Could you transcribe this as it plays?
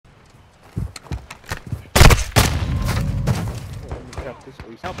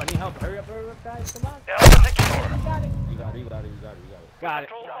Help, I need help. Hurry up, guys. Come on. Alpha secure. You got it. You got it. Got it.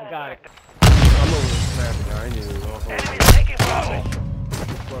 I got it. I'm over this map now. I knew it was Enemy taking Bravo.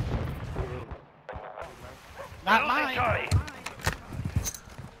 Not Losing mine. Charlie.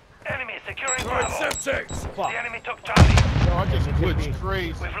 Enemy securing Bravo. Fuck. The enemy took Charlie. Yo, I just glitched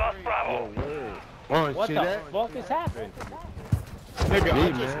crazy. We've lost Bravo. Oh, What see the that? fuck is happening? Nigga, Me, I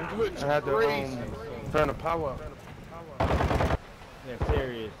just man. I glitched had to crazy. turn the power up. They're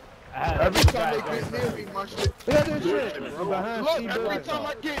serious. Every time they get near me, my shit. Look at this shit. glitching, I'm bro. behind Look, C every block. time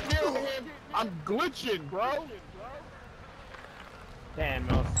I get near him, I'm glitching, bro. Damn,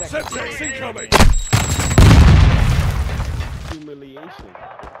 no. Second. incoming. Humiliation.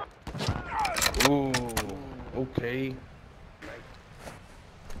 Ooh, okay.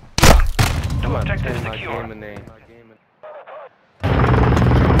 Two I'm about to objectives change my secure. gaming name.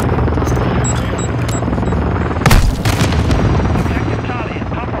 Objective Charlie is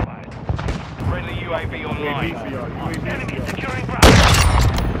compromised. Friendly UAV online. Enemy securing Bravo.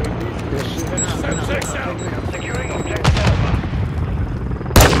 Securing objective Alpha.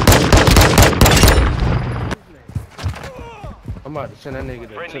 I'm about to send that nigga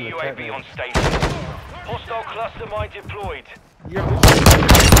to Friendly the UAV on station. Hostile cluster mine deployed. Yeah,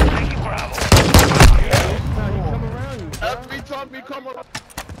 Taking Bravo. come around you. Every time he come around.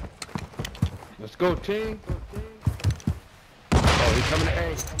 Let's go, team. Oh, he's coming to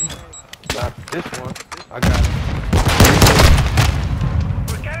A. Not this one. I got it.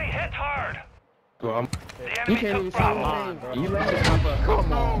 We're getting hit hard. Go, I'm. The You enemy can't even took say Bravo. his name. You let him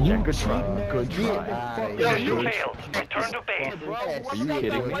come on. Yeah, good try. Good Yo, You you failed. Return to base. bro. Are When you got kidding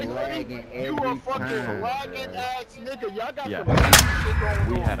that me? white Lagging lady, every you a fucking time, lagging bro. ass nigga. Y'all got Yeah. some shit going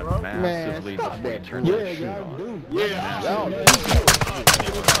We on, had a bro. massive lead before you turned that shit on. Yeah,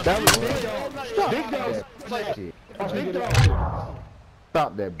 That was big dog. shit. Big dog.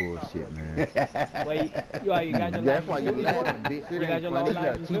 Stop that bullshit, man. Wait, you guys are That's why you lagging. laughing, bitch. It You guys ain't are funny. You lagging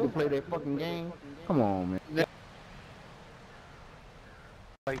got T to too? play that fucking game. Come on, man.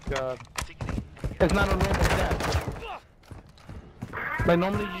 Like, it's not a normal death. Like,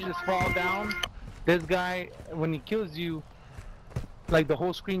 normally you just fall down. This guy, when he kills you, like the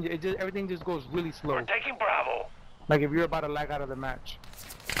whole screen, everything just goes really slow. We're taking Bravo. Like if you're about to lag out of the match.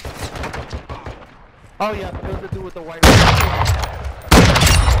 Oh yeah, it was the dude with the white.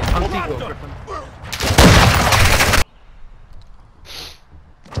 I'm Tico.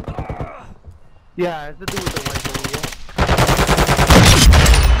 Yeah, it's the dude with the white hoodie,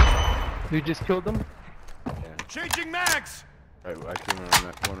 yeah. You just killed him? Changing mags. Right, I came around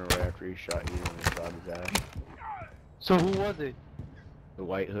that corner right after he shot you and I shot his ass. So who was it? The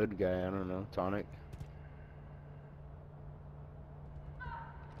white hood guy, I don't know, Tonic.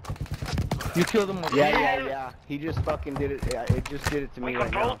 You killed him with Yeah. He just fucking did it. Yeah, it just did it to We me right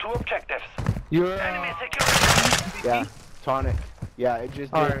control now. two objectives. You're Enemy securing. Yeah, Tonic. Yeah, it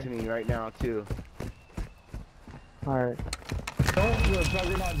just did it Alright. to me right now too. alright. The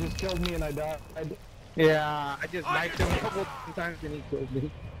Juggernaut just killed me and I died. Yeah, I just knifed him a couple times and he killed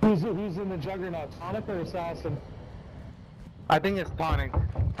me. Who's in the Juggernaut? Tonic or Assassin? I think it's Tonic.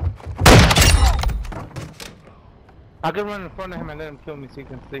 I can run in front of him and let him kill me so you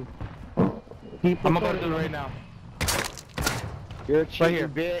can see. I'm about to do it right now. You're a cheating here.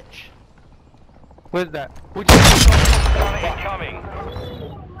 bitch. Where's that? Tonic incoming.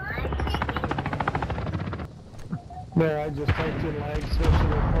 There, I just typed in lag, switched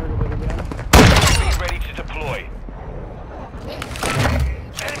and recorded it again. Be ready to deploy.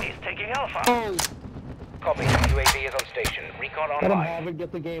 Enemies taking Alpha. Oh! Copy. UAV is on station. Recon Let him online. have it,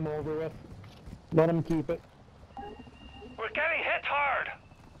 get the game over with. Let him keep it. We're getting hit hard.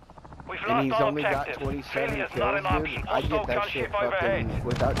 We've And lost he's all only got objectives. 27 Failure is not kills, an dude. option. I Hostile get that shit gunship overhead. fucking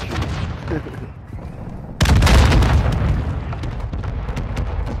without cheating.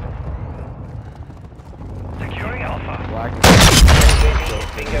 Securing Alpha. Black UAV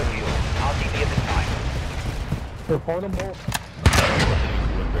is bingo fuel. RTB at this time. Report them both.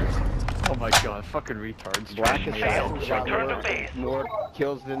 Oh my god, fucking retards. Black Failed. Assassin shot Return to base. more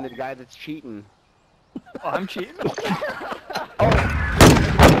kills than the guy that's cheating. Oh, I'm cheating.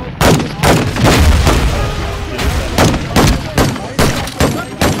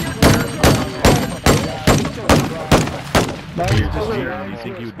 You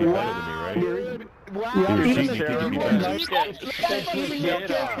think you would be better than me, right? Yeah, You're even cheating, the you think you'd be even better. your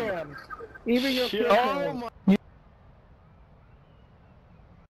kill cams. Even your kill cams.